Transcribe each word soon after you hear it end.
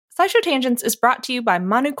SciShow Tangents is brought to you by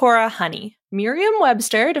Manukora Honey.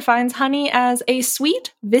 Merriam-Webster defines honey as a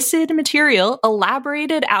sweet, viscid material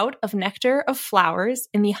elaborated out of nectar of flowers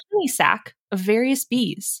in the honey sac of various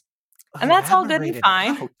bees. And that's all good and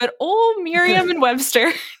fine, but old Merriam and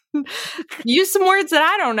Webster used some words that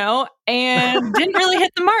I don't know and didn't really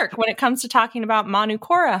hit the mark when it comes to talking about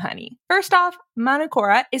Manukora honey. First off,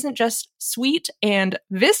 Manukora isn't just sweet and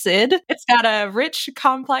viscid. It's got a rich,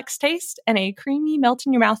 complex taste and a creamy,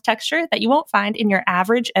 melt-in-your-mouth texture that you won't find in your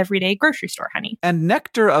average, everyday grocery store honey. And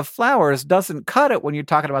nectar of flowers doesn't cut it when you're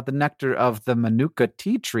talking about the nectar of the Manuka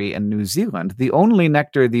tea tree in New Zealand, the only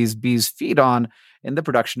nectar these bees feed on in the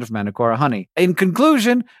production of Manukora honey. In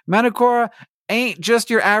conclusion, Manukora ain't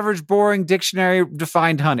just your average boring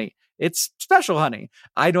dictionary-defined honey. It's special honey.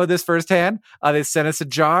 I know this firsthand. They sent us a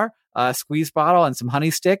jar, a squeeze bottle, and some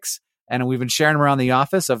honey sticks, and we've been sharing them around the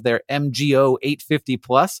office of their MGO 850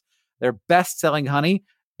 Plus, their best-selling honey.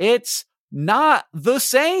 It's not the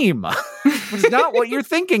same. It's not what you're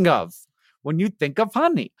thinking of when you think of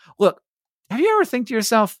honey. Look, have you ever think to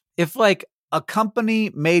yourself, if like a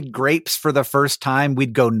company made grapes for the first time,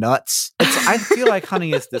 we'd go nuts? I feel like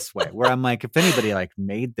honey is this way, where I'm like, if anybody like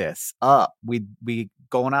made this up, we'd be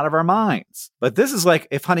going out of our minds. But this is like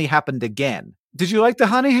if honey happened again. Did you like the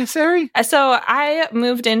honey, Sari? So I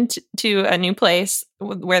moved into a new place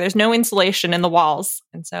where there's no insulation in the walls.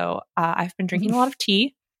 And so I've been drinking a lot of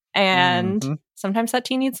tea. And sometimes that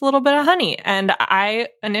tea needs a little bit of honey. And I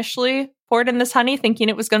initially poured in this honey thinking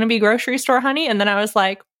it was going to be grocery store honey. And then I was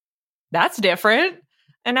like, that's different.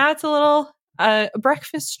 And now it's a little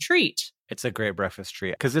breakfast treat. It's a great breakfast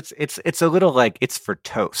treat because it's a little like it's for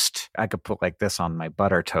toast. I could put like this on my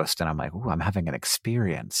butter toast and I'm like, ooh, I'm having an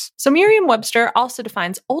experience. So Merriam-Webster also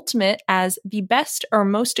defines ultimate as the best or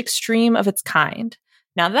most extreme of its kind.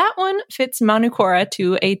 Now that one fits Manukora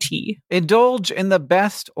to a T. Indulge in the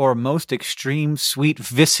best or most extreme sweet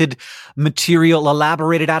viscid material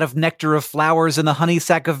elaborated out of nectar of flowers in the honey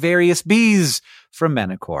sac of various bees from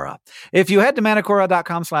Manukora. If you head to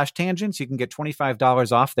manukora.com/tangents, you can get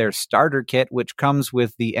 $25 off their starter kit, which comes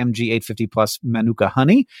with the MG 850 Plus Manuka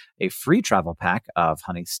honey, a free travel pack of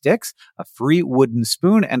honey sticks, a free wooden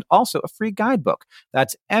spoon, and also a free guidebook.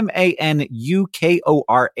 That's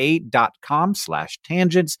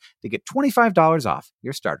manukora.com/tangents to get $25 off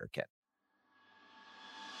your starter kit.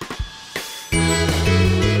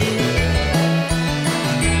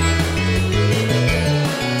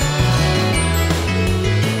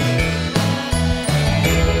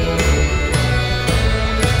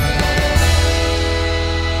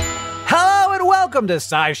 Welcome to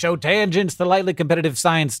SciShow Tangents, the lightly competitive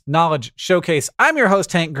science knowledge showcase. I'm your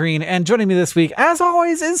host, Hank Green, and joining me this week, as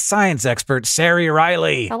always, is science expert Sari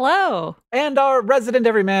Riley. Hello. And our resident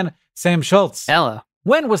everyman, Sam Schultz. Hello.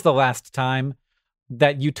 When was the last time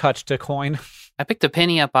that you touched a coin? I picked a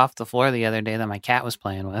penny up off the floor the other day that my cat was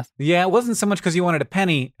playing with. Yeah, it wasn't so much because you wanted a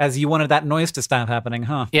penny as you wanted that noise to stop happening,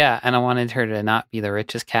 huh? Yeah, and I wanted her to not be the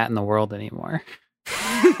richest cat in the world anymore.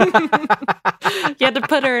 You had to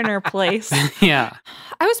put her in her place. Yeah.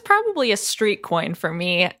 I was probably a street coin for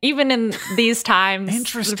me, even in these times.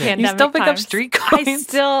 Interesting. The pandemic you still pick times, up street coins?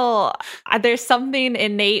 There's something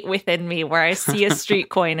innate within me where I see a street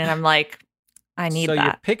coin and I'm like, I need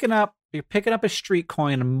that. You're picking up a street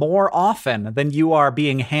coin more often than you are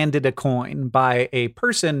being handed a coin by a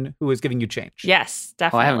person who is giving you change. Yes,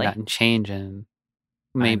 definitely. Well, I haven't gotten change in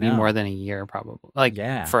maybe more than a year, probably.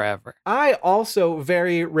 Forever. I also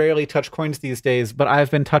very rarely touch coins these days, but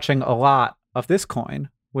I've been touching a lot of this coin,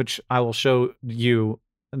 which I will show you,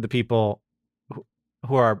 the people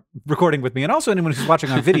who are recording with me, and also anyone who's watching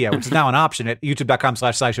on video, which is now an option at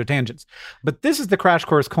youtube.com/SciShow Tangents. But this is the Crash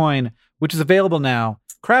Course coin, which is available now.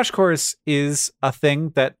 Crash Course is a thing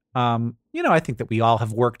that, I think that we all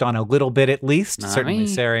have worked on a little bit at least. Not Certainly, me.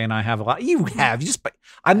 Sari and I have a lot. You have.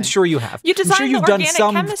 I'm sure you have. You designed I'm sure you've the done organic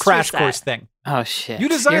some chemistry Crash set. Course thing. Oh, shit. You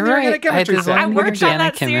designed You're the organic right. chemistry set. I worked on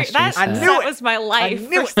that series. set. That was my life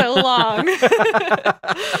for so long.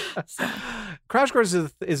 Crash Course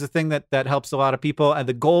is a thing that helps a lot of people. And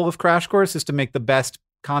the goal of Crash Course is to make the best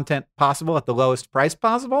content possible at the lowest price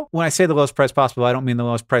possible. When I say the lowest price possible, I don't mean the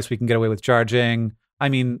lowest price we can get away with charging. I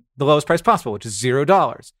mean the lowest price possible, which is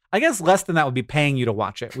 $0. I guess less than that would be paying you to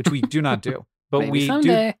watch it, which we do not do. But Maybe we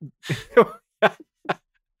someday. do.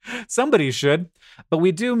 Somebody should. But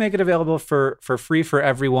we do make it available for free for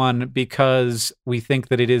everyone because we think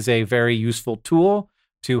that it is a very useful tool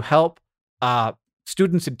to help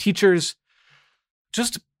students and teachers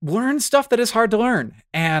just learn stuff that is hard to learn.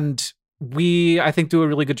 And we, I think, do a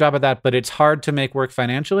really good job of that, but it's hard to make work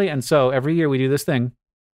financially. And so every year we do this thing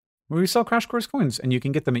where we sell Crash Course coins, and you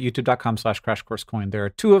can get them at youtube.com/crashcoursecoin. There are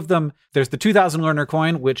 2 of them. There's the 2,000 learner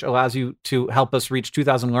coin, which allows you to help us reach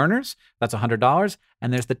 2,000 learners. That's $100.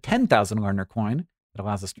 And there's the 10,000 learner coin that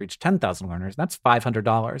allows us to reach 10,000 learners. That's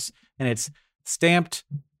 $500. And it's stamped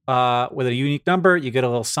with a unique number. You get a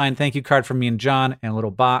little signed thank you card from me and John and a little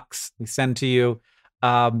box we send to you.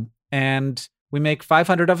 And we make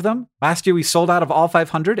 500 of them. Last year, we sold out of all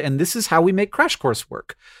 500, and this is how we make Crash Course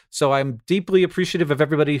work. So I'm deeply appreciative of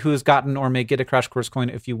everybody who has gotten or may get a Crash Course coin.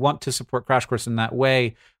 If you want to support Crash Course in that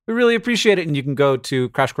way, we really appreciate it, and you can go to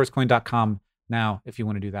crashcoursecoin.com now if you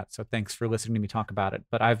want to do that. So thanks for listening to me talk about it.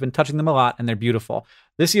 But I've been touching them a lot, and they're beautiful.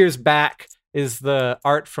 This year's back is the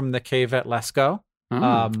art from the cave at Lesko,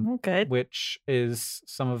 good. which is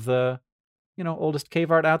some of the oldest cave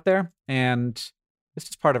art out there, and it's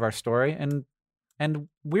just part of our story, and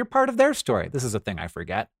we're part of their story. This is a thing I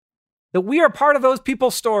forget. That we are part of those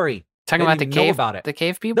people's story. Talking about the cave, the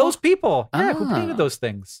cave people? Those people. Yeah, who painted those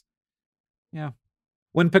things. Yeah.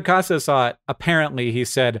 When Picasso saw it, apparently he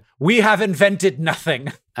said, "We have invented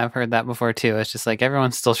nothing." I've heard that before too. It's just like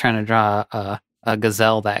everyone's still trying to draw a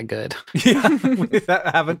gazelle that good. Yeah, we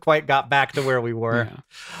haven't quite got back to where we were. Yeah.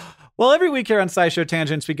 Well, every week here on SciShow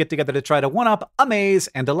Tangents, we get together to try to one-up, amaze,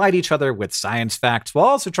 and delight each other with science facts while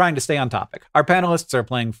also trying to stay on topic. Our panelists are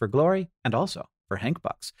playing for glory and also for Hank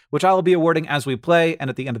Bucks, which I will be awarding as we play, and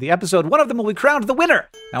at the end of the episode, one of them will be crowned the winner.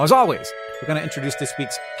 Now, as always, we're going to introduce this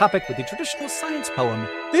week's topic with the traditional science poem,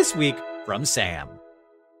 this week from Sam.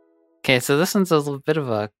 Okay, so this one's a little bit of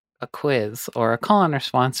a quiz, or a call and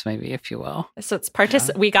response, maybe, if you will. So it's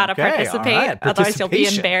we got to participate, right. Otherwise you'll be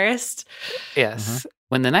embarrassed. Yes. Mm-hmm.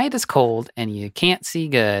 When the night is cold and you can't see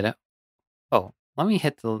good. Oh, let me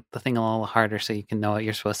hit the thing a little harder so you can know what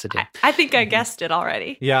you're supposed to do. I think I guessed it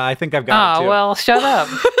already. Yeah, I think I've got it too. Oh, well, shut up.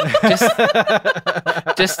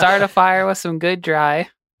 just start a fire with some good dry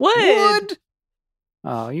wood.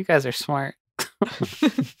 Oh, you guys are smart.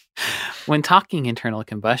 When talking internal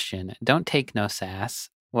combustion, don't take no sass.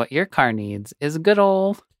 What your car needs is good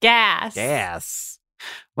old gas. Gas.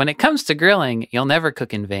 When it comes to grilling, you'll never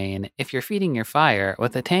cook in vain if you're feeding your fire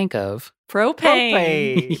with a tank of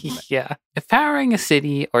propane. Yeah. If powering a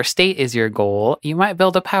city or state is your goal, you might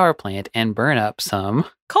build a power plant and burn up some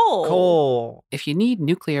coal. If you need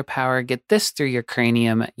nuclear power, get this through your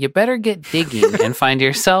cranium. You better get digging and find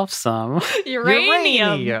yourself some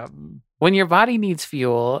uranium. When your body needs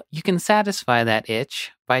fuel, you can satisfy that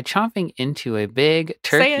itch by chomping into a big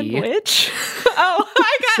turkey. Sandwich? Oh,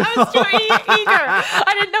 I was too eager.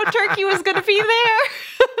 I didn't know turkey was going to be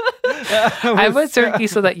there. I put turkey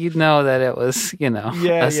so that you'd know that it was, a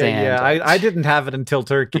sandwich. Yeah. I didn't have it until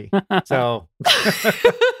turkey. So,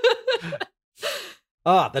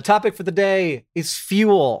 the topic for the day is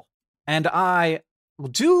fuel. And I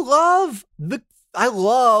love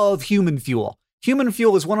human fuel. Human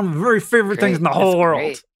fuel is one of my very favorite things in the whole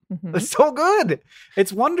world. Mm-hmm. It's so good.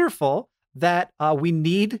 It's wonderful that we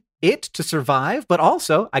need it to survive, but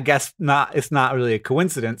also, I guess it's not really a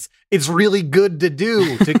coincidence. It's really good to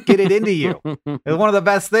do to get it into you. It's one of the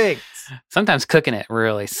best things. Sometimes cooking it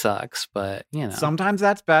really sucks, but Sometimes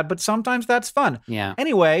that's bad, but sometimes that's fun. Yeah.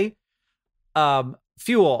 Anyway,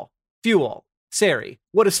 fuel. Sari,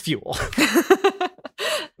 what is fuel?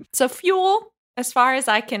 So fuel, as far as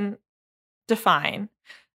I can define,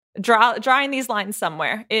 drawing these lines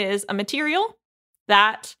somewhere, is a material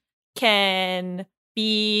that can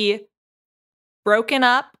be broken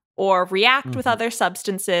up or react with other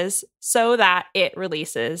substances so that it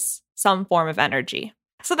releases some form of energy.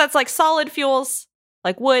 So that's like solid fuels,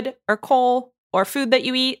 like wood or coal or food that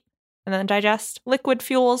you eat and then digest. Liquid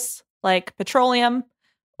fuels like petroleum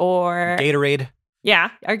or Gatorade.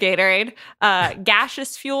 Yeah, or Gatorade.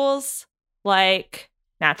 Gaseous fuels like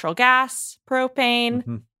natural gas,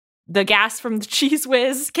 propane, the gas from the Cheese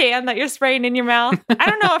Whiz can that you're spraying in your mouth. I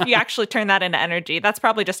don't know if you actually turn that into energy. That's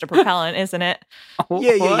probably just a propellant, isn't it?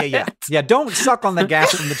 Yeah. Yeah, don't suck on the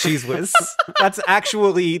gas from the Cheese Whiz. That's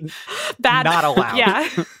actually bad. Not allowed. Yeah.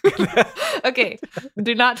 Okay.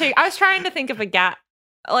 Do not take... I was trying to think of a gas.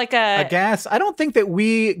 Like a gas? I don't think that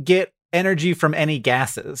we get energy from any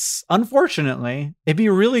gases. Unfortunately, it'd be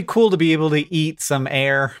really cool to be able to eat some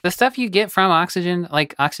air. The stuff you get from oxygen,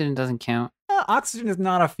 like oxygen doesn't count. Oxygen is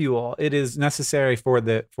not a fuel. It is necessary for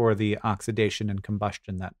the oxidation and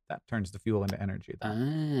combustion that turns the fuel into energy.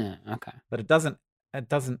 Okay. But it doesn't.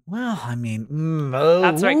 Well, I mean,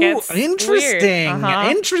 that's where it gets interesting.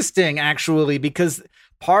 Weird. Interesting, actually, because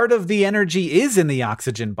part of the energy is in the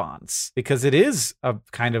oxygen bonds, because it is a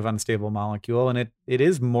kind of unstable molecule, and it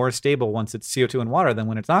is more stable once it's CO2 and water than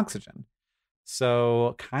when it's oxygen.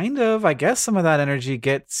 So, kind of, I guess some of that energy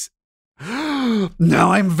gets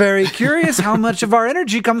Now I'm very curious how much of our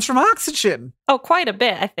energy comes from oxygen. Oh, quite a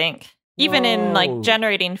bit, I think. Even in like Whoa.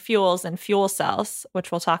 generating fuels and fuel cells,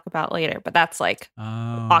 which we'll talk about later. But that's like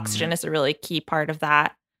oxygen is a really key part of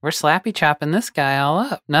that. We're slappy chopping this guy all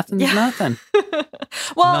up. Nothing's Yeah. nothing.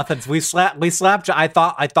 Well, Nothing. We slapped. I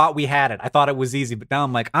thought we had it. I thought it was easy, but now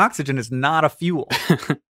I'm like, oxygen is not a fuel.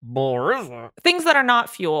 Or is it? things that are not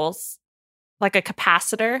fuels, like a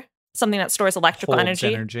capacitor, something that stores electrical Holds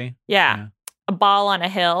energy. Yeah. A ball on a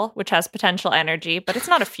hill, which has potential energy, but it's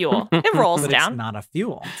not a fuel. It rolls But down. it's not a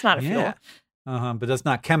fuel. It's not a fuel. But that's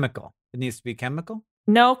not chemical. It needs to be chemical.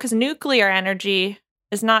 No, because nuclear energy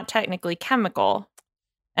is not technically chemical.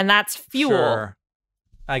 And that's fuel. Sure.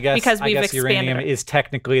 I guess Because we've uranium expanded it. is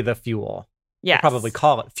technically the fuel. Yes. We'll probably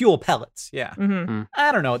call it fuel pellets. Yeah. Mhm.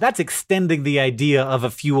 I don't know. That's extending the idea of a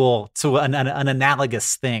fuel to an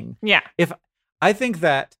analogous thing. Yeah. I think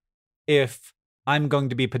that if I'm going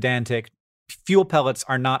to be pedantic, fuel pellets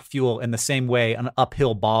are not fuel in the same way an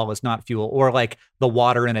uphill ball is not fuel, or like the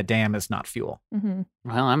water in a dam is not fuel. Mhm.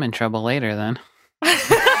 Well, I'm in trouble later then.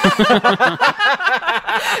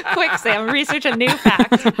 Quick, Sam, research a new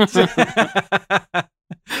fact.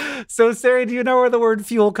 So, Sarah, do you know where the word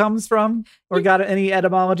fuel comes from? Or got any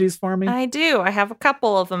etymologies for me? I do. I have a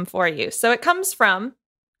couple of them for you. So it comes from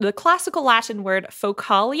the classical Latin word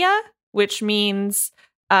focalia, which means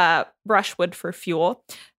brushwood for fuel,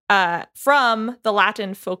 from the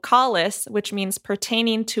Latin focalis, which means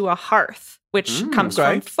pertaining to a hearth, which comes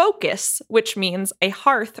okay. from focus, which means a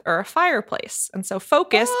hearth or a fireplace. And so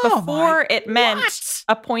focus, Oh, before my- it meant what?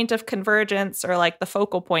 a point of convergence or like the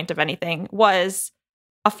focal point of anything, was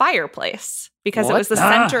a fireplace because it What was the the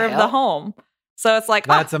center of the hell? home. So it's like,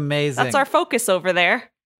 That's oh, amazing. that's our focus over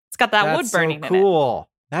there. It's got that wood That's burning so in it. cool.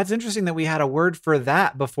 That's interesting that we had a word for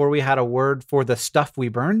that before we had a word for the stuff we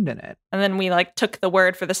burned in it. And then we like took the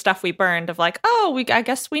word for the stuff we burned of like, oh, I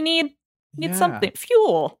guess we need Yeah. something.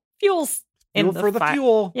 Fuel's in Fuel the for the fi-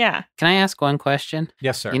 fuel. Yeah. Can I ask one question?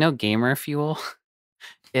 Yes, sir. You know, gamer fuel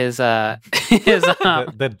is the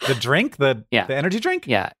drink, the Yeah. the energy drink?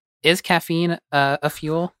 yeah. Is caffeine a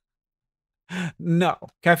fuel? No,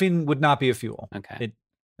 caffeine would not be a fuel. Okay.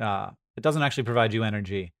 It doesn't actually provide you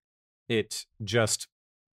energy. It just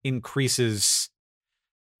increases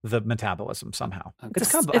the metabolism somehow. Okay.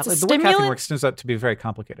 It's, It's a the way caffeine stimulant? works turns out to be very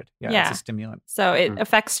complicated. Yeah, Yeah. it's a stimulant. So it Mhm.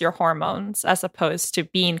 affects your hormones as opposed to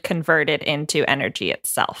being converted into energy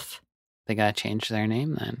itself. They gotta change their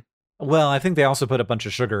name then. Well, I think they also put a bunch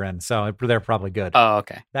of sugar in, so they're probably good. Oh,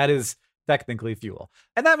 okay. That is technically fuel.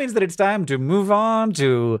 And that means that it's time to move on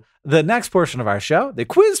to the next portion of our show, the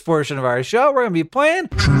quiz portion of our show. We're going to be playing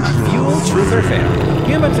Fuel, Truth, or Fail.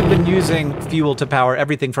 Humans have been using fuel to power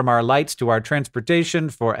everything from our lights to our transportation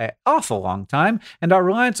for an awful long time, and our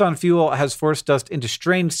reliance on fuel has forced us into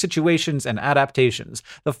strange situations and adaptations.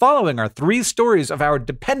 The following are 3 stories of our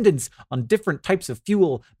dependence on different types of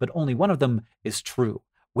fuel, but only one of them is true.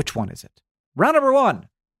 Which one is it? Round number 1.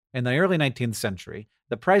 In the early 19th century,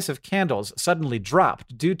 the price of candles suddenly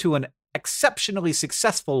dropped due to an exceptionally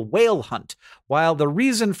successful whale hunt. While the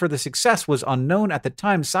reason for the success was unknown at the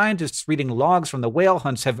time, scientists reading logs from the whale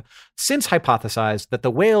hunts have since hypothesized that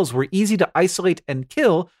the whales were easy to isolate and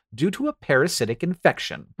kill due to a parasitic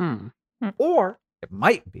infection. Or it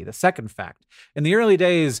might be the second fact. In the early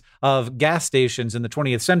days of gas stations in the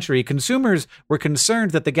 20th century, consumers were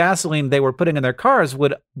concerned that the gasoline they were putting in their cars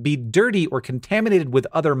would be dirty or contaminated with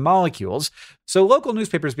other molecules. So local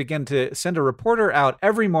newspapers began to send a reporter out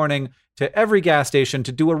every morning to every gas station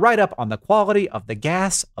to do a write-up on the quality of the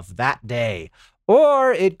gas of that day.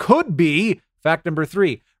 Or it could be fact number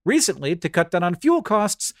 3. Recently, to cut down on fuel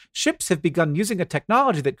costs, ships have begun using a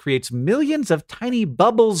technology that creates millions of tiny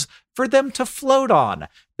bubbles for them to float on.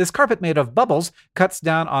 This carpet made of bubbles cuts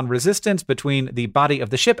down on resistance between the body of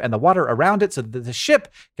the ship and the water around it so that the ship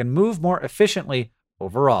can move more efficiently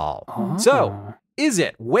overall. Oh. So, is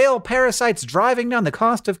it whale parasites driving down the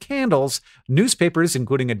cost of candles, newspapers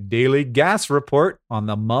including a daily gas report on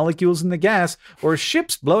the molecules in the gas, or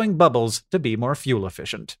ships blowing bubbles to be more fuel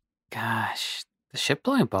efficient? Gosh, the ship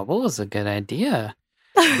blowing bubble is a good idea.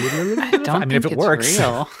 I don't I mean, think if it it's works.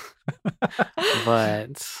 real,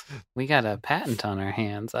 but we got a patent on our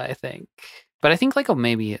hands, I think. But I think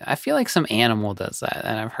I feel like some animal does that,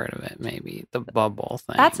 and I've heard of it. Maybe the bubble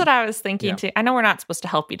thing. That's what I was thinking Yeah. too. I know we're not supposed to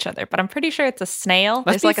help each other, but I'm pretty sure it's a snail. Let's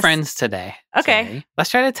There's be like friends today. Okay. Sadie.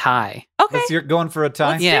 Let's try to tie. Okay. You're going for a tie?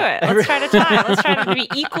 Let's Yeah. do it. Let's try to tie. Let's try to be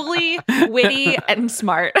equally witty and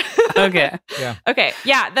smart. Okay. Okay.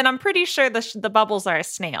 Yeah. Then I'm pretty sure the bubbles are a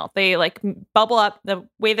snail. They like bubble up. The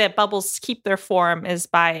way that bubbles keep their form is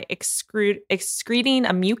by excreting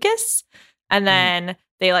a mucus, and then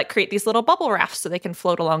they like create these little bubble rafts so they can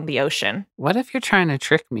float along the ocean. What if you're trying to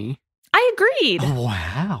trick me? I agreed.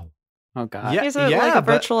 Wow. Oh God. Yeah. Here's like a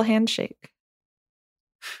virtual handshake.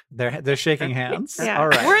 They're shaking hands. Yeah. All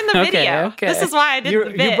right. We're in the Okay, video. okay. This is why I did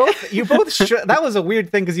the bit. You both that was a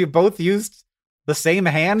weird thing because you both used the same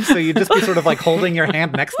hand, so you'd just be sort of like holding your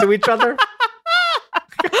hand next to each other.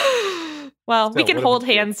 Well, we Still, can what hold if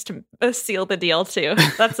it's hands to seal the deal too.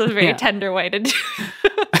 That's a very Yeah. tender way to do.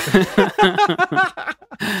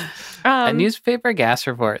 A newspaper gas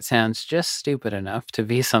report sounds just stupid enough to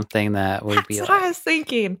be something that would That's be what like, I was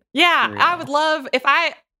thinking. Yeah, For I real. would love if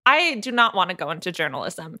I do not want to go into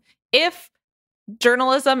journalism. If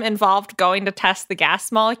journalism involved going to test the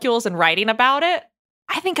gas molecules and writing about it,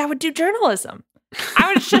 I think I would do journalism.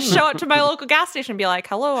 I would just show up to my local gas station and be like,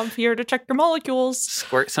 "Hello, I'm here to check your molecules."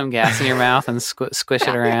 squirt some gas in your mouth and squish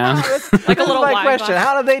it around. Like a little my wine question. bottle.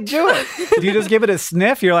 How do they do it? Do you just give it a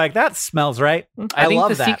sniff? You're like, that smells right. I think love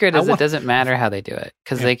the that. secret I is want- it doesn't matter how they do it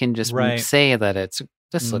because they can just Right. say that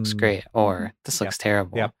this looks Mm. great or this Yep. looks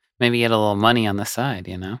terrible. Yep. Maybe get a little money on the side,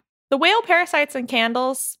 you know? The whale parasites and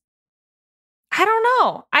candles, I don't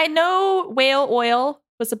know. I know whale oil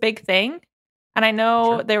was a big thing. And I know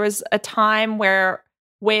Sure. there was a time where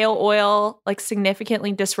whale oil like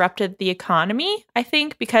significantly disrupted the economy, I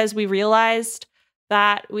think, because we realized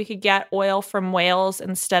that we could get oil from whales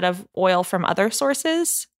instead of oil from other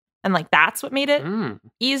sources. And like that's what made it Mm.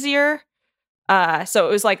 easier. So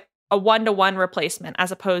it was like a 1-to-1 replacement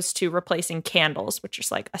as opposed to replacing candles, which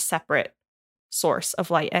is like a separate source of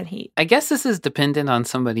light and heat. I guess this is dependent on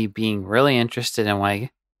somebody being really interested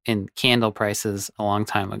in candle prices a long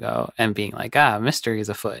time ago and being like, mystery is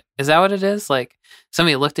afoot. Is that what it is? Like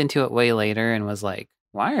somebody looked into it way later and was like,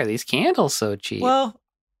 why are these candles so cheap? Well,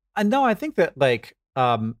 no, I think that like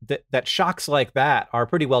that shocks like that are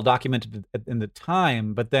pretty well documented in the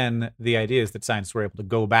time. But then the idea is that scientists were able to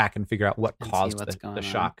go back and figure out what And see caused what's the going on.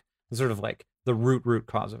 shock, sort of like the root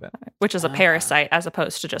cause of it. Which is a Ah. parasite as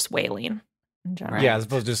opposed to just whaling in general. Right. Yeah, as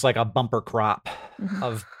opposed to just like a bumper crop Mhm.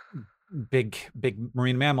 of big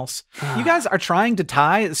marine mammals. You guys are trying to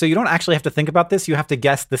tie, so you don't actually have to think about this. You have to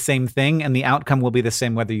guess the same thing, and the outcome will be the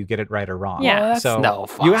same whether you get it right or wrong. Yeah. Well, that's so no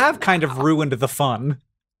fun. you have kind of ruined the fun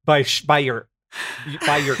by your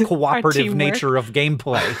cooperative teamwork. nature of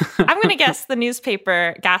gameplay. I'm going to guess the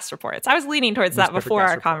newspaper gas reports. I was leaning towards that Newspaper before gas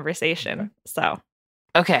our report. conversation. So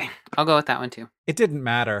Okay, I'll go with that one too. It didn't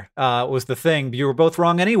matter. Was the thing. You were both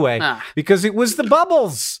wrong anyway Ah. because it was the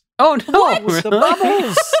bubbles. Oh no! It was the really?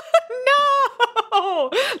 bubbles. no,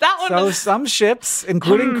 that one So was some ships,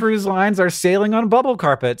 including cruise lines, are sailing on bubble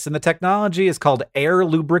carpets, and the technology is called air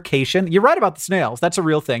lubrication. You're right about the snails. That's a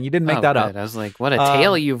real thing. You didn't make Oh, that good. up. I was like, what a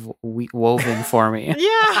tale you've woven for me.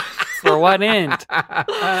 Yeah. For what end?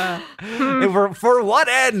 for what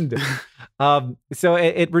end? So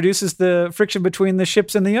it reduces the friction between the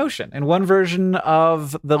ships and the ocean. In one version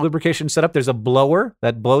of the lubrication setup, there's a blower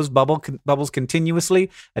that blows bubbles continuously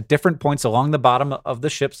at different points along the bottom of the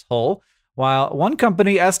ship's hull. While one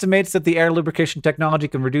company estimates that the air lubrication technology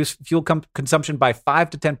can reduce fuel consumption by 5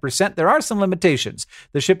 to 10%, there are some limitations.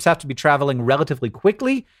 The ships have to be traveling relatively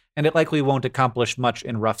quickly, and it likely won't accomplish much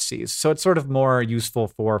in rough seas. So it's sort of more useful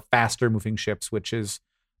for faster moving ships, which is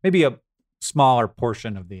maybe a smaller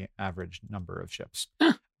portion of the average number of ships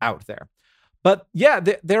out there. But yeah,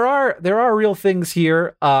 there are real things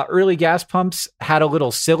here. Early gas pumps had a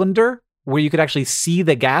little cylinder where you could actually see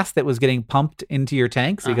the gas that was getting pumped into your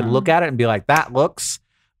tank. So you could look at it and be like, that looks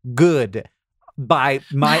good by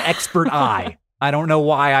my expert eye. I don't know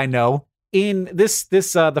why I know. In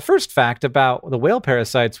the first fact about the whale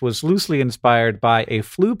parasites was loosely inspired by a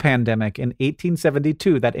flu pandemic in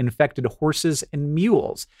 1872 that infected horses and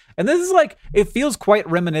mules. And this is like, it feels quite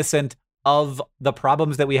reminiscent of the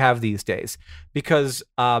problems that we have these days because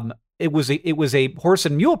it was a horse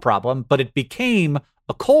and mule problem, but it became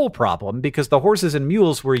a coal problem because the horses and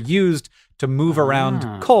mules were used to move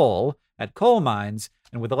around coal at coal mines,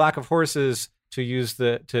 and with the lack of horses to use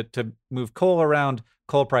to move coal around,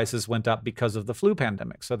 coal prices went up because of the flu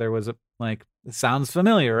pandemic. So there was it sounds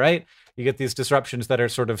familiar, right? You get these disruptions that are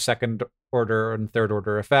sort of second order and third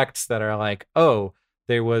order effects that are like, oh,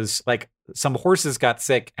 there was like some horses got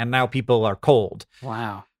sick and now people are cold.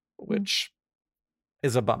 Wow. Which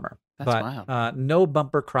is a bummer. That's But no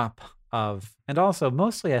bumper crop of, and also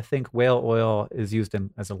mostly I think whale oil is used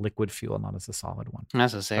as a liquid fuel, not as a solid one.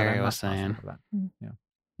 That's what But Sarah I'm was not positive saying. of that. Yeah.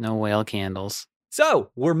 No whale candles. So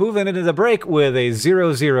we're moving into the break with a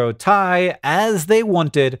 0-0 tie as they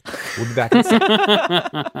wanted. We'll be back in a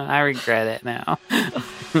second. I regret it now.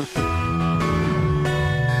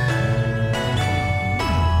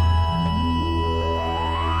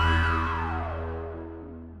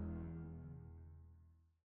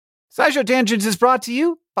 SciShow Tangents is brought to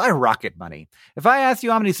you by Rocket Money. If I asked you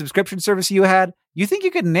how many subscription services you had, you think you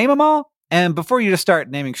could name them all? And before you just start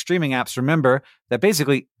naming streaming apps, remember that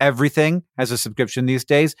basically everything has a subscription these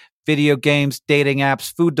days. Video games, dating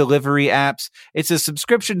apps, food delivery apps. It's a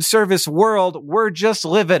subscription service world. We're just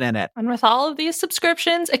living in it. And with all of these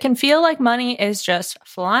subscriptions, it can feel like money is just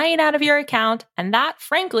flying out of your account, and that,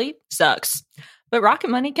 frankly, sucks. But Rocket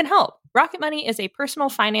Money can help. Rocket Money is a personal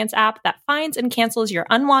finance app that finds and cancels your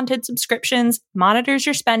unwanted subscriptions, monitors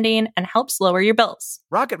your spending, and helps lower your bills.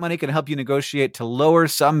 Rocket Money can help you negotiate to lower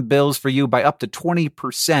some bills for you by up to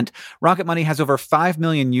 20%. Rocket Money has over 5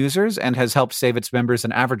 million users and has helped save its members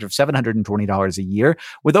an average of $720 a year,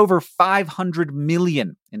 with over 500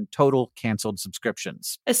 million in total canceled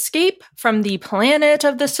subscriptions. Escape from the planet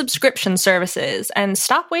of the subscription services and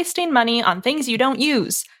stop wasting money on things you don't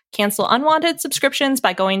use. Cancel unwanted subscriptions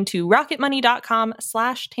by going to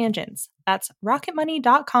rocketmoney.com/tangents. That's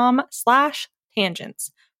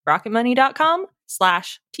rocketmoney.com/tangents.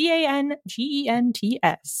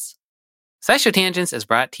 rocketmoney.com/tangents. SciShow Tangents is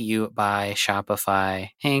brought to you by Shopify.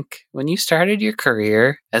 Hank, when you started your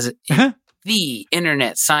career as the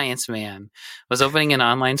internet science man, was opening an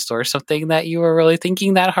online store something that you were really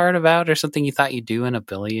thinking that hard about, or something you thought you'd do in a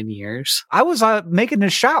billion years? I was making a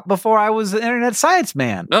shop before I was the internet science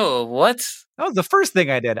man. Oh, what? That was the first thing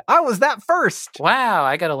I did. I was that first. Wow,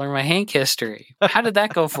 I got to learn my Hank history. How did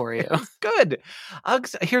that go for you? Good.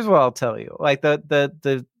 Here's what I'll tell you. Like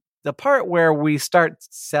the part where we start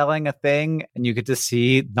selling a thing and you get to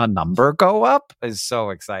see the number go up is so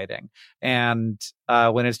exciting. And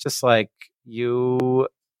when it's just like you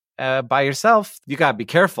by yourself, you got to be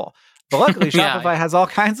careful. But luckily, Shopify has all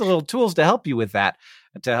kinds of little tools to help you with that,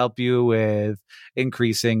 to help you with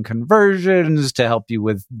increasing conversions, to help you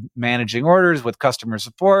with managing orders, with customer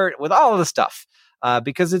support, with all of the stuff.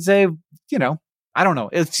 Because it's I don't know.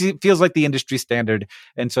 It feels like the industry standard.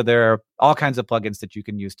 And so there are all kinds of plugins that you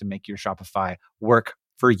can use to make your Shopify work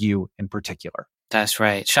for you in particular. That's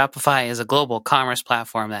right. Shopify is a global commerce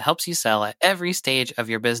platform that helps you sell at every stage of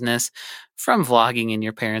your business, from vlogging in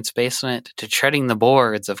your parents' basement to treading the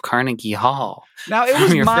boards of Carnegie Hall. Now, it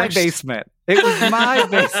was my basement. It was my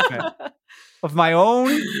basement of my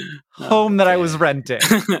own home that I was renting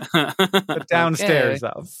the downstairs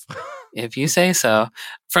of. If you say so.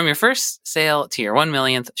 From your first sale to your 1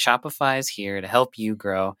 millionth, Shopify is here to help you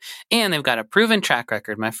grow. And they've got a proven track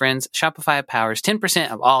record, my friends. Shopify powers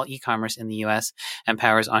 10% of all e-commerce in the US and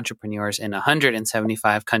powers entrepreneurs in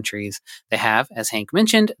 175 countries. They have, as Hank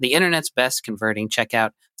mentioned, the internet's best converting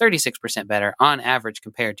checkout, 36% better on average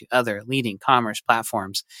compared to other leading commerce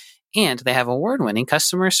platforms. And they have award-winning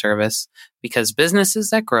customer service, because businesses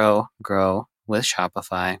that grow with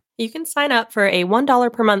Shopify. You can sign up for a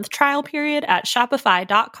 $1 per month trial period at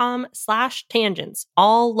shopify.com/tangents,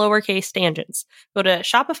 all lowercase tangents. Go to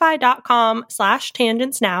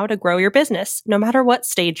shopify.com/tangents now to grow your business, no matter what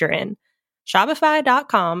stage you're in.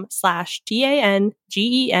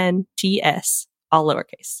 Shopify.com/TANGENTS, all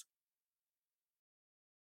lowercase.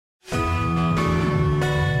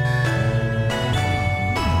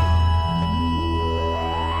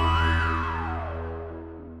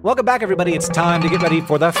 Welcome back, everybody. It's time to get ready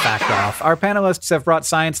for the Fact Off. Our panelists have brought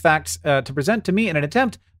science facts to present to me in an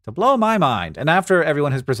attempt to blow my mind. And after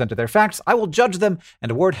everyone has presented their facts, I will judge them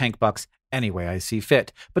and award Hank Bucks any way I see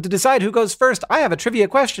fit. But to decide who goes first, I have a trivia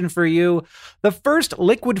question for you. The first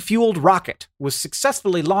liquid-fueled rocket was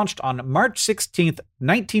successfully launched on March 16th,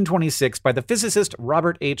 1926 by the physicist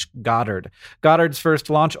Robert H. Goddard. Goddard's first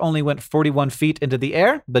launch only went 41 feet into the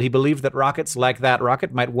air, but he believed that rockets like that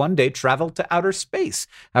rocket might one day travel to outer space.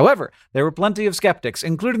 However, there were plenty of skeptics,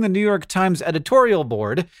 including the New York Times editorial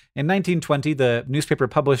board. In 1920, the newspaper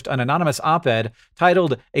published an anonymous op-ed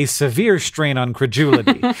titled "A Severe Strain on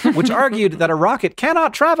Credulity," which argued that a rocket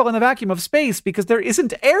cannot travel in the vacuum of space because there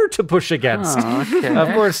isn't air to push against. Oh, okay.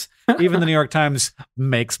 Of course, even the New York Times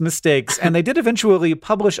makes mistakes, and they did eventually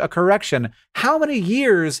publish a correction. How many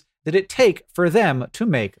years did it take for them to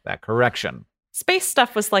make that correction? Space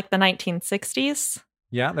stuff was like the 1960s.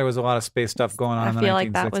 Yeah, there was a lot of space stuff going on in the 1960s. I feel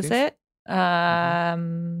like that was it.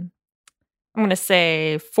 I'm going to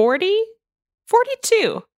say 40?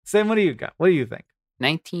 42. Sam, what do you got? What do you think?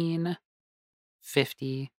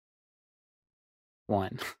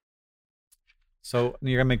 1951. So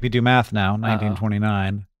you're going to make me do math now.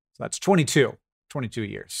 1929. So that's 22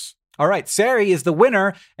 years. All right. Sari is the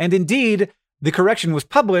winner. And indeed, the correction was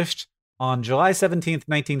published on July 17th,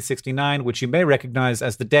 1969, which you may recognize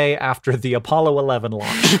as the day after the Apollo 11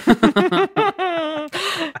 launch.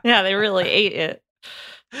 Yeah, they really ate it.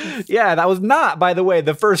 Yeah, that was not, by the way,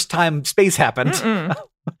 the first time space happened.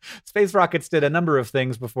 Space rockets did a number of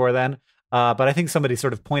things before then, but I think somebody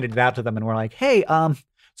sort of pointed it out to them and were like, hey,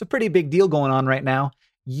 it's a pretty big deal going on right now.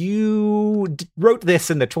 You wrote this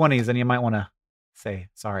in the 20s and you might want to say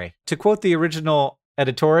sorry. To quote the original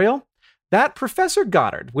editorial, that Professor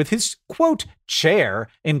Goddard, with his, quote, chair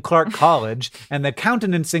in Clark College and the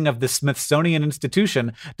countenancing of the Smithsonian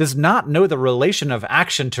Institution, does not know the relation of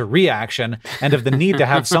action to reaction and of the need to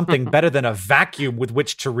have something better than a vacuum with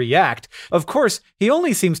which to react. Of course, he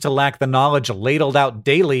only seems to lack the knowledge ladled out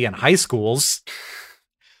daily in high schools.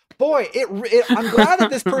 Boy, I'm glad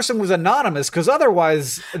that this person was anonymous, because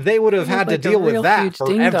otherwise they would have had to deal with that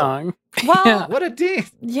forever. Well, Yeah. What a ding.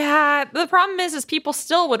 Yeah, the problem is people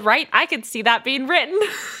still would write. I could see that being written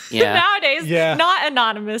Yeah. nowadays, Yeah. not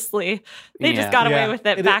anonymously. They just Yeah. got away Yeah. with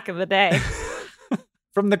it back in the day.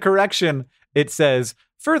 From the correction, it says,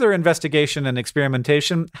 further investigation and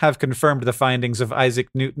experimentation have confirmed the findings of Isaac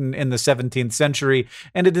Newton in the 17th century,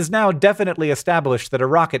 and it is now definitely established that a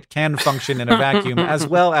rocket can function in a vacuum as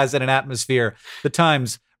well as in an atmosphere. The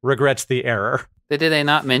Times regrets the error. Did they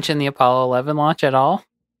not mention the Apollo 11 launch at all?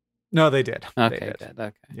 No, they did. They Okay, did. good.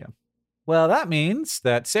 Okay. Well, that means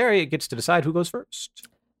that Sari gets to decide who goes first.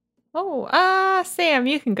 Oh, Sam,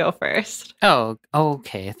 you can go first. Oh,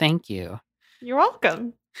 okay. Thank you. You're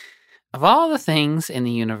welcome. Of all the things in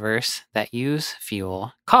the universe that use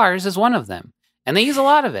fuel, cars is one of them. And they use a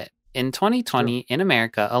lot of it. In 2020, in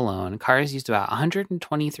America alone, cars used about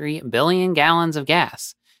 123 billion gallons of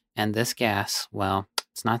gas. And this gas, well,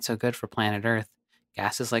 it's not so good for planet Earth.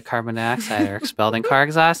 Gases like carbon dioxide are expelled in car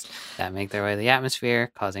exhaust that make their way to the atmosphere,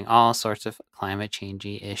 causing all sorts of climate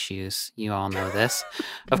changey issues. You all know this.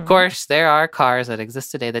 Of course, there are cars that exist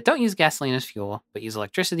today that don't use gasoline as fuel, but use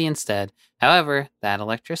electricity instead. However, that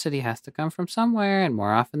electricity has to come from somewhere, and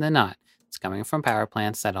more often than not, it's coming from power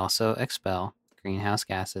plants that also expel greenhouse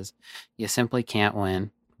gases. You simply can't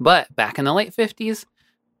win. But back in the late 50s,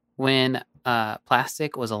 when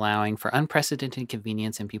plastic was allowing for unprecedented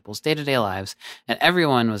convenience in people's day-to-day lives, and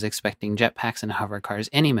everyone was expecting jetpacks and hover cars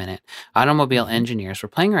any minute, automobile engineers were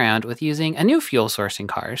playing around with using a new fuel source in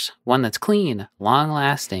cars, one that's clean,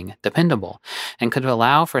 long-lasting, dependable, and could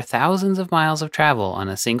allow for thousands of miles of travel on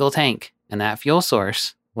a single tank, and that fuel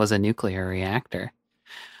source was a nuclear reactor.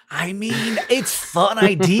 I mean, it's a fun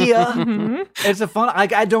idea. Mhm. It's a fun,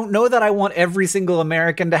 I don't know that I want every single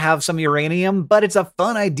American to have some uranium, but it's a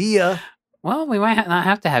fun idea. Well, we might not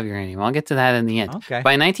have to have uranium. I'll get to that in the end. Okay.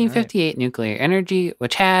 By 1958, nuclear energy,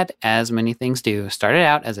 which had, as many things do, started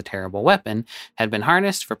out as a terrible weapon, had been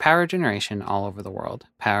harnessed for power generation all over the world,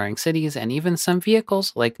 powering cities and even some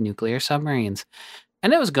vehicles like nuclear submarines.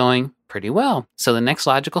 And it was going pretty well. So the next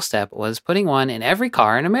logical step was putting one in every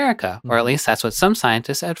car in America, or at least that's what some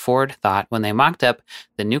scientists at Ford thought when they mocked up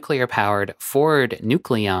the nuclear-powered Ford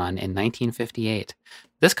Nucleon in 1958.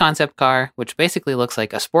 This concept car, which basically looks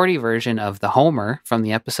like a sporty version of the Homer from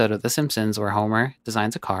the episode of The Simpsons where Homer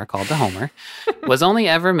designs a car called the Homer, was only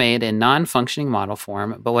ever made in non-functioning model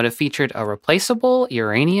form, but would have featured a replaceable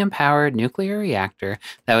uranium-powered nuclear reactor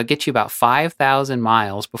that would get you about 5,000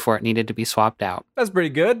 miles before it needed to be swapped out. That's pretty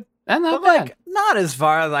good. And But not bad. like, not as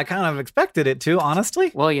far as I kind of expected it to,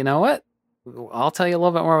 honestly. Well, you know what? I'll tell you a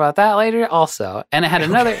little bit more about that later also. And it had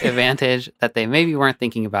another advantage that they maybe weren't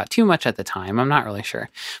thinking about too much at the time. I'm not really sure,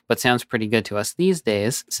 but sounds pretty good to us these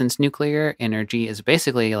days, since nuclear energy is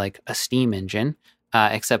basically like a steam engine,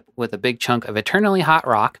 except with a big chunk of eternally hot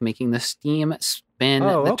rock making the steam spin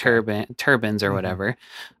turbines or whatever.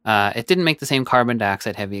 It didn't make the same carbon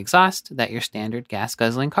dioxide heavy exhaust that your standard gas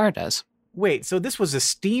guzzling car does. Wait, so this was a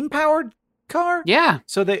steam-powered car? Yeah.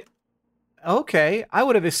 So okay, I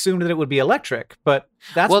would have assumed that it would be electric, but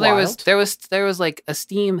that's well, wild. there was like a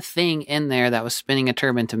steam thing in there that was spinning a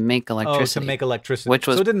turbine to make electricity. Oh, to make electricity. Which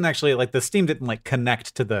was- so it didn't actually, like, the steam didn't, like,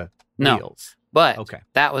 connect to the No. wheels. But Okay.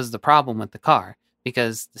 that was the problem with the car,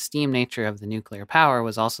 because the steam nature of the nuclear power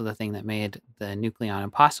was also the thing that made the Nucleon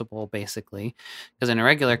impossible, basically. Because in a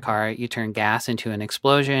regular car, you turn gas into an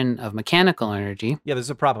explosion of mechanical energy. Yeah, there's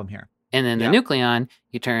a problem here. And then the Nucleon,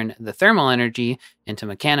 you turn the thermal energy into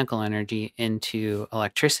mechanical energy into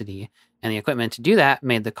electricity. And the equipment to do that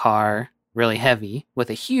made the car really heavy with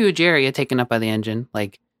a huge area taken up by the engine,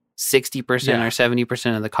 like 60% or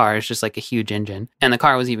 70% of the car is just like a huge engine. And the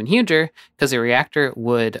car was even huger because the reactor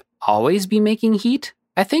would always be making heat,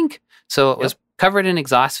 I think. So it was covered in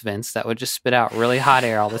exhaust vents that would just spit out really hot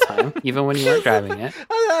air all the time, even when you weren't driving it.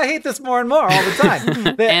 I hate this more and more all the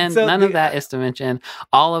time. And none of that is to mention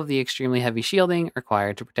all of the extremely heavy shielding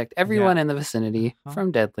required to protect everyone in the vicinity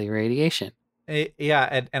from deadly radiation.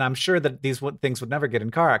 Yeah, and I'm sure that these things would never get in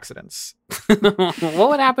car accidents. What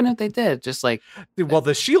would happen if they did? Just like, Well,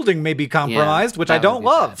 the shielding may be compromised, which I don't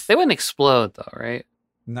love. They wouldn't explode though, right?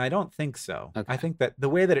 No, I don't think so. Okay. I think that the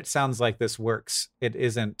way that it sounds like this works, it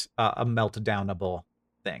isn't a meltdownable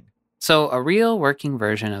thing. So a real working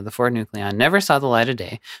version of the Ford Nucleon never saw the light of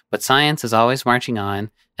day, but science is always marching on,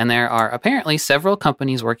 and there are apparently several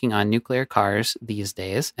companies working on nuclear cars these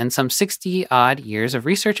days, and some 60-odd years of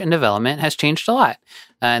research and development has changed a lot.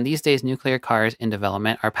 And these days, nuclear cars in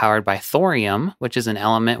development are powered by thorium, which is an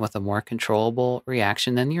element with a more controllable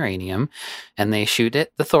reaction than uranium, and they shoot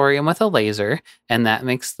the thorium with a laser, and that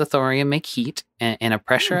makes the thorium make heat in a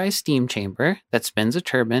pressurized steam chamber that spins a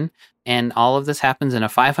turbine. And all of this happens in a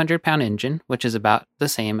 500-pound engine, which is about the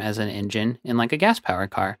same as an engine in like a gas-powered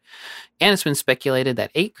car. And it's been speculated that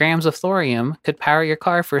 8 grams of thorium could power your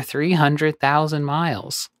car for 300,000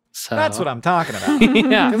 miles. So That's what I'm talking about.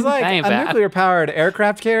 Yeah, Because like that ain't a bad. nuclear-powered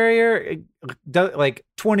aircraft carrier, it does like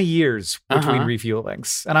 20 years between Uh-huh.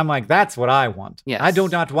 refuelings. And I'm like, that's what I want. Yes. I do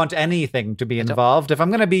not want anything to be involved. If I'm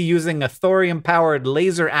going to be using a thorium-powered,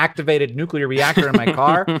 laser-activated nuclear reactor in my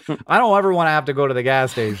car, I don't ever want to have to go to the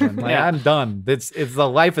gas station. Like, Yeah. I'm done. It's the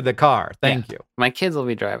life of the car. Thank you. My kids will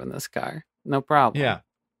be driving this car. No problem. Yeah.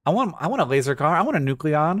 I want a laser car. I want a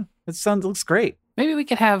Nucleon. Looks great. Maybe we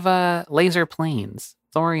could have laser planes,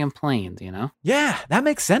 thorium planes, you know? Yeah, that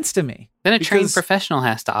makes sense to me. Then a trained Because- professional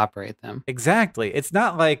has to operate them. Exactly. It's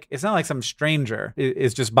not like some stranger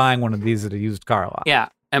is just buying one of these at a used car lot. Yeah.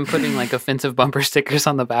 And putting like offensive bumper stickers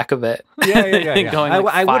on the back of it. Yeah. Going, I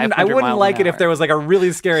like, wouldn't 500 miles like an it if hour. there was like a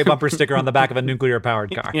really scary bumper sticker on the back of a nuclear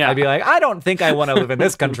powered car. Yeah. I'd be like, I don't think I want to live in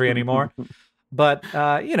this country anymore. But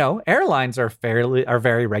airlines are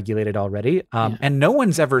very regulated already, Yeah. and no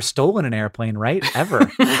one's ever stolen an airplane, right? Ever.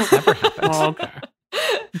 It's never happened. Oh, okay.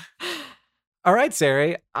 All right,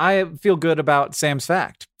 Sari, I feel good about Sam's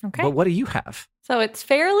fact. Okay. But what do you have? So it's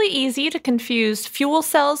fairly easy to confuse fuel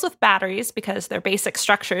cells with batteries because their basic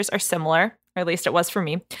structures are similar, or at least it was for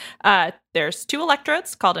me. There's 2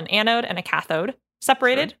 electrodes called an anode and a cathode,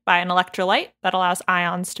 separated by an electrolyte that allows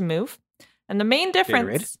ions to move. And the main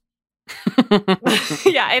difference...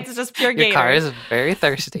 yeah, it's just pure Gatorade. Your car is very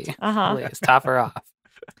thirsty. Uh-huh. Please top her off.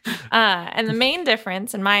 And the main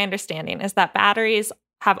difference, in my understanding, is that batteries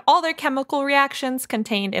have all their chemical reactions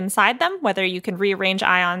contained inside them, whether you can rearrange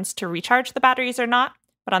ions to recharge the batteries or not.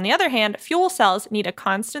 But on the other hand, fuel cells need a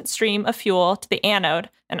constant stream of fuel to the anode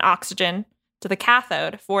and oxygen to the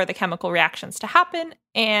cathode for the chemical reactions to happen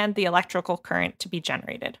and the electrical current to be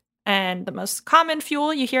generated. And the most common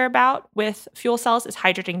fuel you hear about with fuel cells is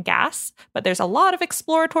hydrogen gas, but there's a lot of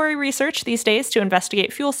exploratory research these days to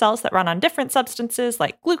investigate fuel cells that run on different substances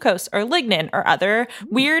like glucose or lignin or other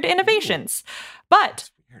weird innovations.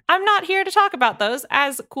 But I'm not here to talk about those,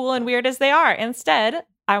 as cool and weird as they are. Instead,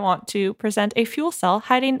 I want to present a fuel cell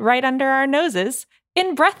hiding right under our noses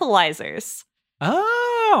in breathalyzers.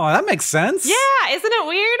 Oh, that makes sense. Yeah, isn't it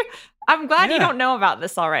weird? I'm glad you Yeah. don't know about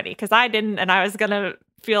this already, because I didn't, and I was going to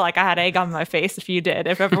feel like I had egg on my face if you did,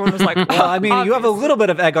 if everyone was like, Well, I mean, you have a obvious. little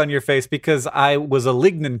bit of egg on your face because I was a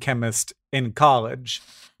lignin chemist in college.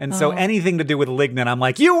 And so Oh. anything to do with lignin, I'm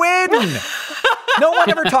like, you win! No one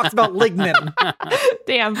ever talks about lignin.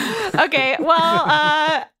 Damn. Okay,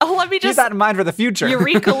 well, let me Keep just that in mind for the future.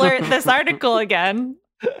 Eureka alert this article again.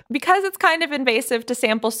 Because it's kind of invasive to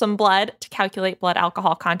sample some blood to calculate blood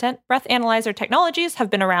alcohol content, breath analyzer technologies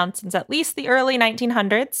have been around since at least the early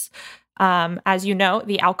 1900s. As you know,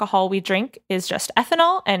 the alcohol we drink is just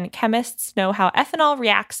ethanol, and chemists know how ethanol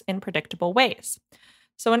reacts in predictable ways.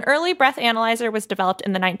 So an early breath analyzer was developed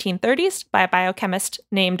in the 1930s by a biochemist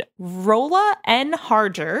named Rolla N.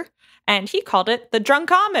 Harger, and he called it the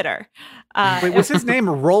drunkometer. Wait, was his name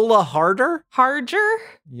Rolla Harder? Harger?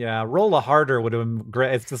 Yeah, Rolla Harder would have been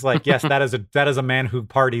great. It's just like, yes, that is a man who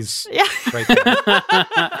parties Yeah. right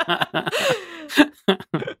there.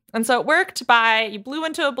 And so it worked by you blew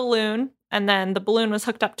into a balloon, and then the balloon was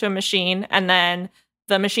hooked up to a machine, and then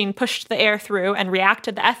the machine pushed the air through and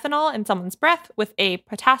reacted the ethanol in someone's breath with a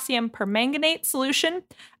potassium permanganate solution,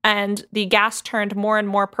 and the gas turned more and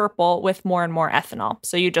more purple with more and more ethanol.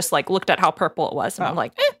 So you just like looked at how purple it was, and I'm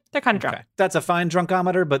like, they're kind of drunk. Okay. That's a fine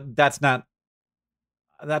drunkometer, but that's not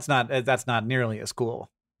nearly as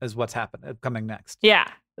cool as what's coming next. Yeah.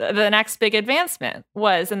 The next big advancement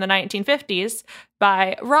was in the 1950s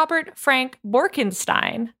by Robert Frank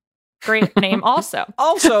Borkenstein. Great name also.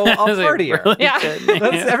 Also, a That was a partier. really Yeah. good name.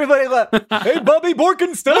 That's everybody. Hey, Bobby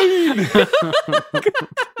Borkenstein.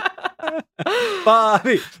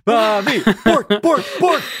 Bobby,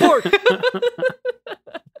 Bork.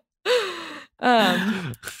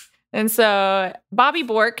 And so Bobby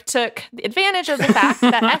Bork took advantage of the fact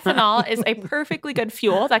that ethanol is a perfectly good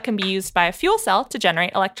fuel that can be used by a fuel cell to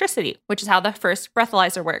generate electricity, which is how the first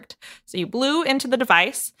breathalyzer worked. So you blew into the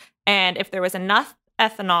device, and if there was enough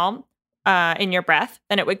ethanol in your breath,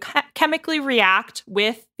 then it would chemically react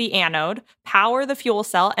with the anode, power the fuel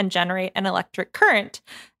cell, and generate an electric current.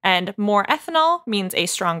 And more ethanol means a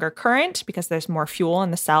stronger current because there's more fuel in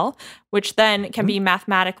the cell, which then can be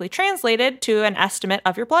mathematically translated to an estimate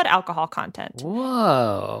of your blood alcohol content.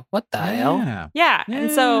 Whoa, what the hell? Yeah.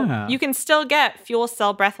 And so you can still get fuel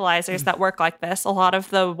cell breathalyzers that work like this. A lot of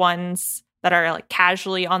the ones that are like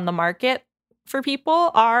casually on the market for people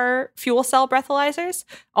are fuel cell breathalyzers,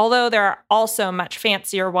 although there are also much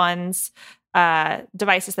fancier ones,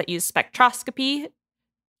 devices that use spectroscopy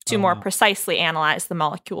to more precisely analyze the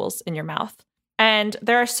molecules in your mouth. And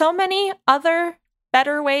there are so many other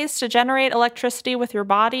better ways to generate electricity with your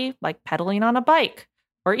body, like pedaling on a bike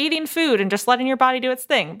or eating food and just letting your body do its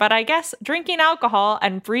thing. But I guess drinking alcohol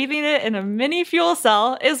and breathing it in a mini fuel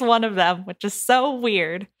cell is one of them, which is so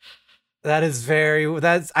weird.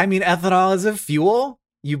 Ethanol is a fuel.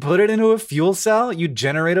 You put it into a fuel cell, you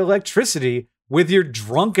generate electricity with your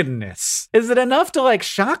drunkenness. Is it enough to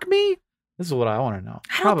shock me? This is what I want to know.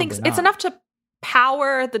 I don't think so. It's enough to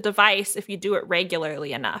power the device if you do it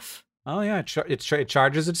regularly enough. Oh yeah, it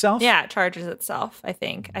charges itself? Yeah, it charges itself, I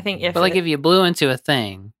think. If you blew into a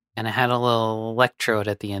thing and it had a little electrode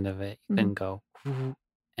at the end of it, you can go and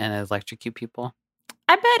electrocute people.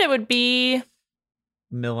 I bet it would be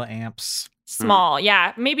milliamps. Small,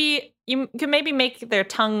 yeah. Maybe you could make their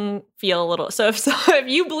tongue feel a little. So if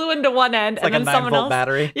you blew into one end it's and then someone else,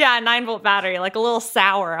 battery. Yeah, a 9-volt battery, like a little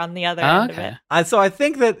sour on the other end of it. So I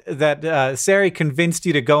think that Sari convinced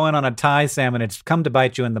you to go in on a Thai salmon. It's come to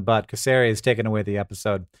bite you in the butt because Sari has taken away the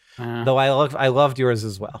episode. Though I loved yours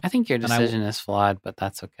as well. I think your decision is flawed, but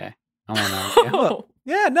that's okay. I want to know.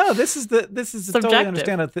 Yeah, no, this is totally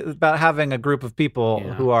understand about having a group of people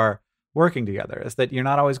who are working together, is that you're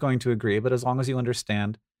not always going to agree, but as long as you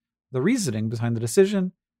understand the reasoning behind the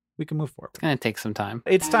decision, we can move forward. It's going to take some time.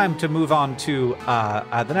 It's time to move on to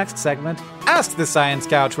the next segment, Ask the Science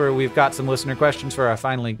Couch, where we've got some listener questions for our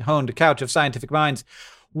finely honed couch of scientific minds.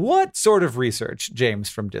 What sort of research, James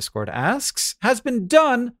from Discord asks, has been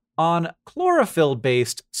done on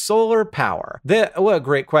chlorophyll-based solar power? What a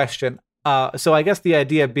great question. So I guess the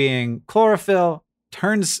idea being chlorophyll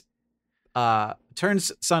turns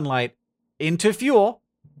sunlight into fuel,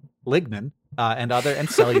 lignin, and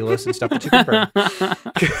cellulose and stuff that you can burn.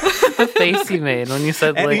 The face you made when you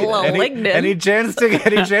said lignin. Any chance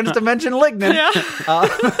to mention lignin? Yeah.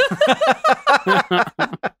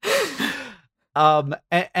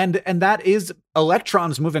 And that is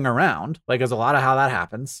electrons moving around. Is a lot of how that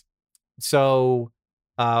happens. So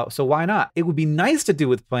why not? It would be nice to do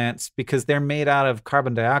with plants because they're made out of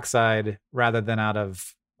carbon dioxide rather than out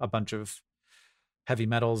of a bunch of heavy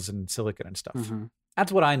metals and silicon and stuff. Mm-hmm.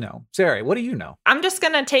 That's what I know. Sari, what do you know? I'm just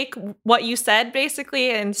going to take what you said,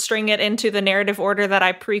 basically, and string it into the narrative order that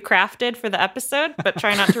I pre-crafted for the episode, but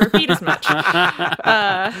try not to repeat as much.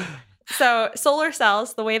 So solar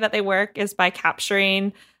cells, the way that they work is by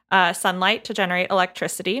capturing sunlight to generate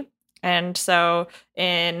electricity. And so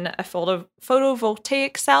in a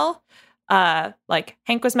photovoltaic cell, like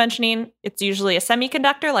Hank was mentioning, it's usually a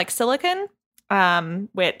semiconductor like silicon,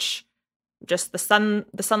 which just the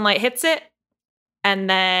sunlight hits it, and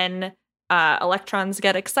then electrons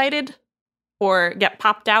get excited or get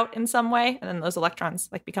popped out in some way, and then those electrons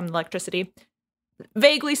become electricity.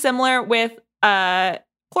 Vaguely similar with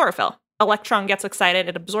chlorophyll. Electron gets excited,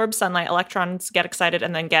 it absorbs sunlight, electrons get excited,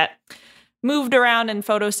 and then get moved around in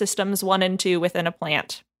photosystems 1 and 2 within a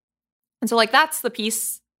plant. And so that's the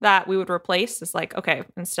piece that we would replace is okay,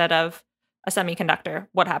 instead of a semiconductor,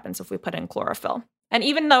 what happens if we put in chlorophyll? And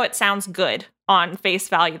even though it sounds good on face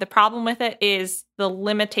value, the problem with it is the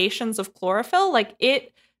limitations of chlorophyll.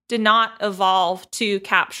 It did not evolve to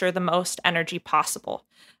capture the most energy possible.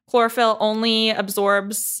 Chlorophyll only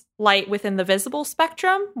absorbs light within the visible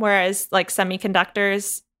spectrum, whereas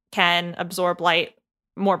semiconductors can absorb light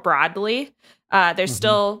more broadly. There's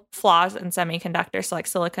still flaws in semiconductors. So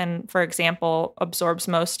silicon, for example, absorbs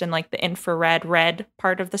most in the infrared red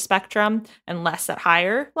part of the spectrum and less at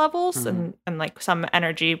higher levels. And some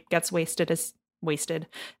energy gets wasted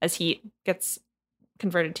as heat gets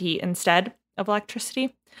converted to heat instead of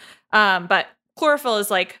electricity. But chlorophyll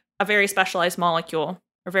is a very specialized molecule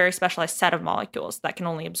or very specialized set of molecules that can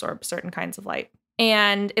only absorb certain kinds of light.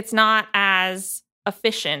 And it's not as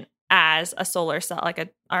efficient as a solar cell, an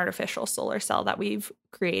artificial solar cell that we've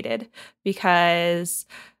created, because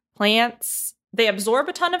plants they absorb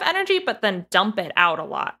a ton of energy, but then dump it out a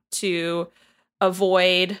lot to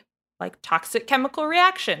avoid like toxic chemical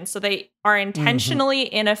reactions. So they are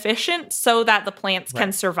intentionally inefficient so that the plants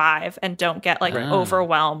can survive and don't get like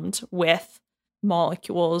overwhelmed with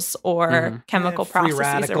molecules or chemical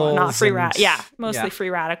processes or whatnot. Mostly free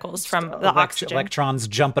radicals from the oxygen. Electrons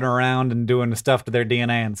jumping around and doing stuff to their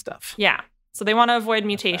DNA and stuff. Yeah. So they want to avoid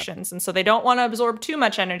mutations. And so they don't want to absorb too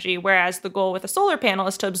much energy, whereas the goal with a solar panel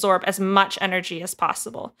is to absorb as much energy as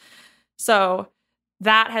possible. So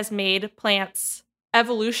that has made plants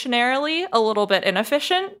evolutionarily a little bit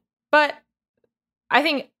inefficient. But I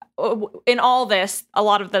think in all this, a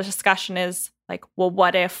lot of the discussion is like, well,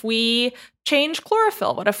 what if we change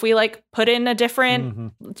chlorophyll? What if we like put in a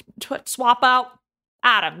different, swap out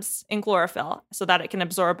atoms in chlorophyll so that it can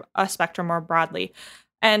absorb a spectrum more broadly?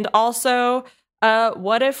 And also,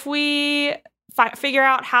 what if we figure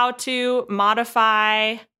out how to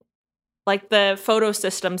modify like the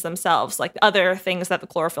photosystems themselves, like other things that the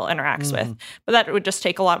chlorophyll interacts with? But that would just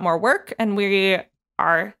take a lot more work. And we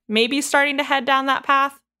are maybe starting to head down that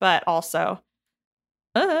path, but also,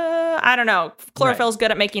 I don't know. Chlorophyll's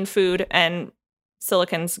good at making food and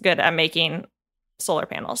silicon's good at making solar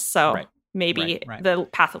panels. So maybe the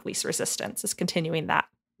path of least resistance is continuing that.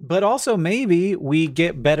 But also maybe we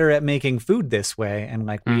get better at making food this way. And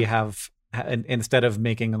like we have, instead of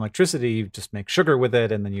making electricity, you just make sugar with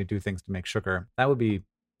it. And then you do things to make sugar. That would be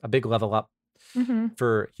a big level up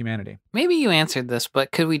for humanity. Maybe you answered this,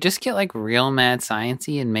 but could we just get like real mad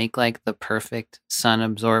science-y and make like the perfect sun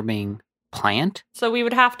absorbing plant? So we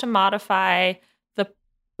would have to modify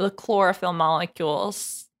the chlorophyll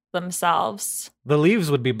molecules themselves. The leaves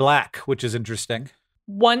would be black, which is interesting.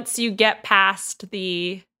 Once you get past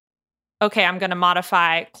I'm going to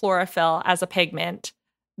modify chlorophyll as a pigment,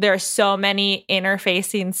 there are so many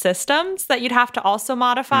interfacing systems that you'd have to also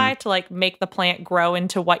modify to like make the plant grow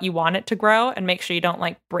into what you want it to grow and make sure you don't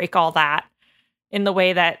like break all that in the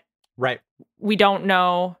way that we don't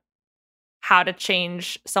know how to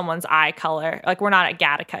change someone's eye color. Like we're not at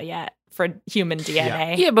Gattaca yet for human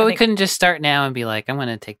DNA. Yeah, but we couldn't just start now and be like, I'm going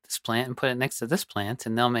to take this plant and put it next to this plant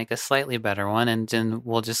and they'll make a slightly better one. And then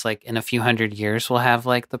we'll just like in a few hundred years, we'll have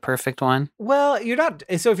like the perfect one. Well, you're not.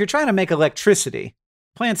 So if you're trying to make electricity,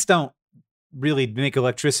 plants don't really make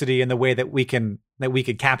electricity in the way that we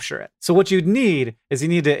could capture it. So what you'd need is you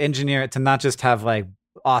need to engineer it to not just have like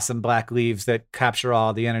awesome black leaves that capture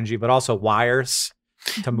all the energy, but also wires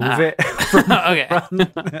to move it.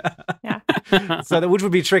 So which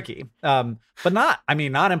would be tricky. But not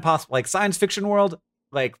impossible. Like science fiction world,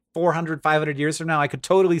 like 400, 500 years from now, I could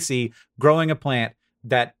totally see growing a plant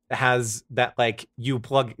that has that like you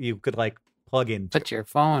could like plug in. Put your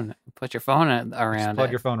phone around plug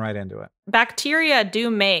your phone right into it. Bacteria do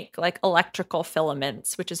make like electrical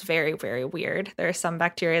filaments, which is very, very weird. There are some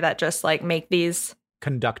bacteria that just like make these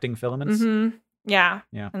conducting filaments. Yeah.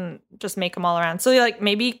 And just make them all around. So like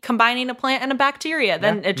maybe combining a plant and a bacteria,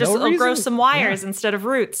 then it'll grow some wires instead of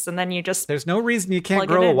roots. And then you just there's no reason you can't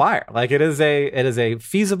grow a wire. Like it is a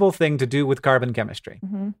feasible thing to do with carbon chemistry.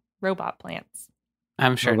 Robot plants.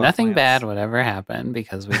 I'm sure nothing bad would ever happen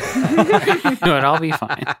because we it would all be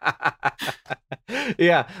fine.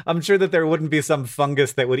 Yeah, I'm sure that there wouldn't be some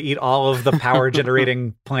fungus that would eat all of the power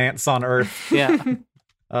generating plants on Earth. Yeah.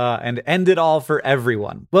 And end it all for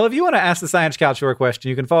everyone. Well, if you want to ask the Science Couch your question,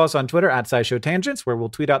 you can follow us on Twitter at SciShow Tangents, where we'll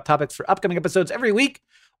tweet out topics for upcoming episodes every week.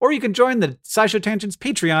 Or you can join the SciShow Tangents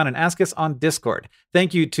Patreon and ask us on Discord.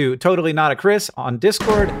 Thank you to Totally Not a Chris on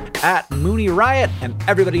Discord, at Mooney Riot, and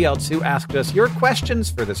everybody else who asked us your questions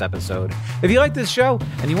for this episode. If you like this show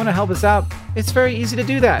and you want to help us out, it's very easy to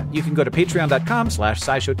do that. You can go to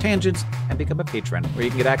patreon.com/SciShow Tangents and become a patron, where you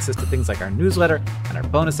can get access to things like our newsletter and our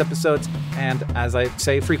bonus episodes. And as I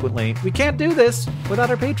say frequently, we can't do this without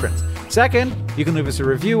our patrons. Second, you can leave us a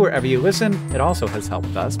review wherever you listen. It also has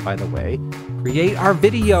helped us, by the way, create our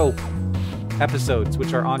video episodes,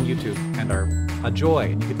 which are on YouTube and are a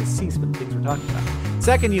joy, and you get to see some of the things we're talking about.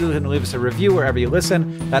 Second, you can leave us a review wherever you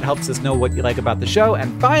listen. That helps us know what you like about the show.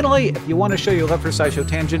 And finally, if you want to show your love for SciShow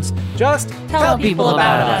Tangents, just tell people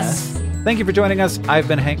about us. Thank you for joining us. I've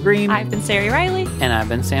been Hank Green. I've been Sari Riley. And I've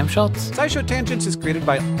been Sam Schultz. SciShow Tangents is created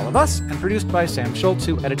by all of us and produced by Sam Schultz,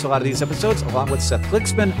 who edits a lot of these episodes, along with Seth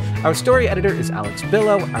Glicksman. Our story editor is Alex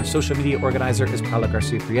Billow. Our social media organizer is Paula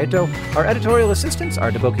Garcia Prieto. Our editorial assistants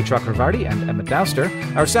are Deboki Chakravarti and Emma Dowster.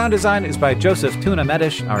 Our sound design is by Joseph Tuna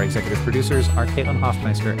Medish. Our executive producers are Caitlin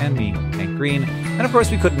Hoffmeister and me, Hank Green. And of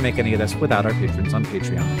course, we couldn't make any of this without our patrons on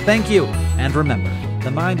Patreon. Thank you. And remember,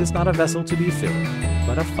 the mind is not a vessel to be filled,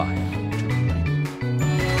 but a fire.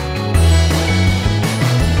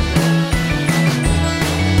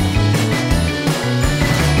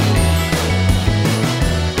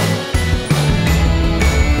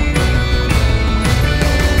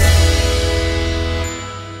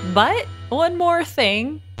 But one more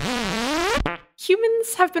thing.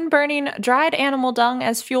 Humans have been burning dried animal dung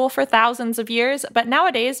as fuel for thousands of years, but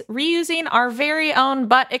nowadays, reusing our very own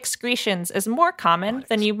butt excretions is more common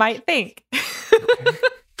than you might think.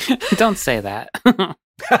 Don't say that.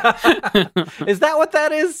 Is that what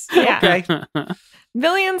that is? Yeah. Okay.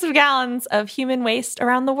 Millions of gallons of human waste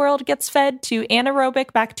around the world gets fed to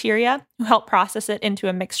anaerobic bacteria who help process it into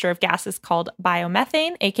a mixture of gases called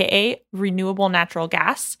biomethane, aka renewable natural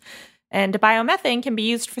gas. And biomethane can be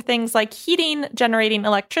used for things like heating, generating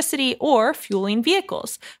electricity, or fueling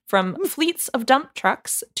vehicles, from fleets of dump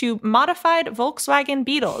trucks to modified Volkswagen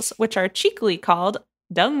Beetles, which are cheekily called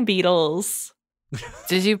dung beetles.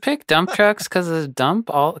 Did you pick dump trucks because of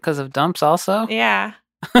dumps also? Yeah.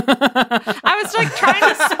 I was like trying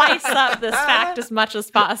to spice up this fact as much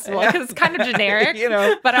as possible because it's kind of generic,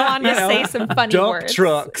 but I wanted to say some funny dump words.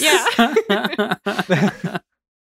 Trucks. Yeah.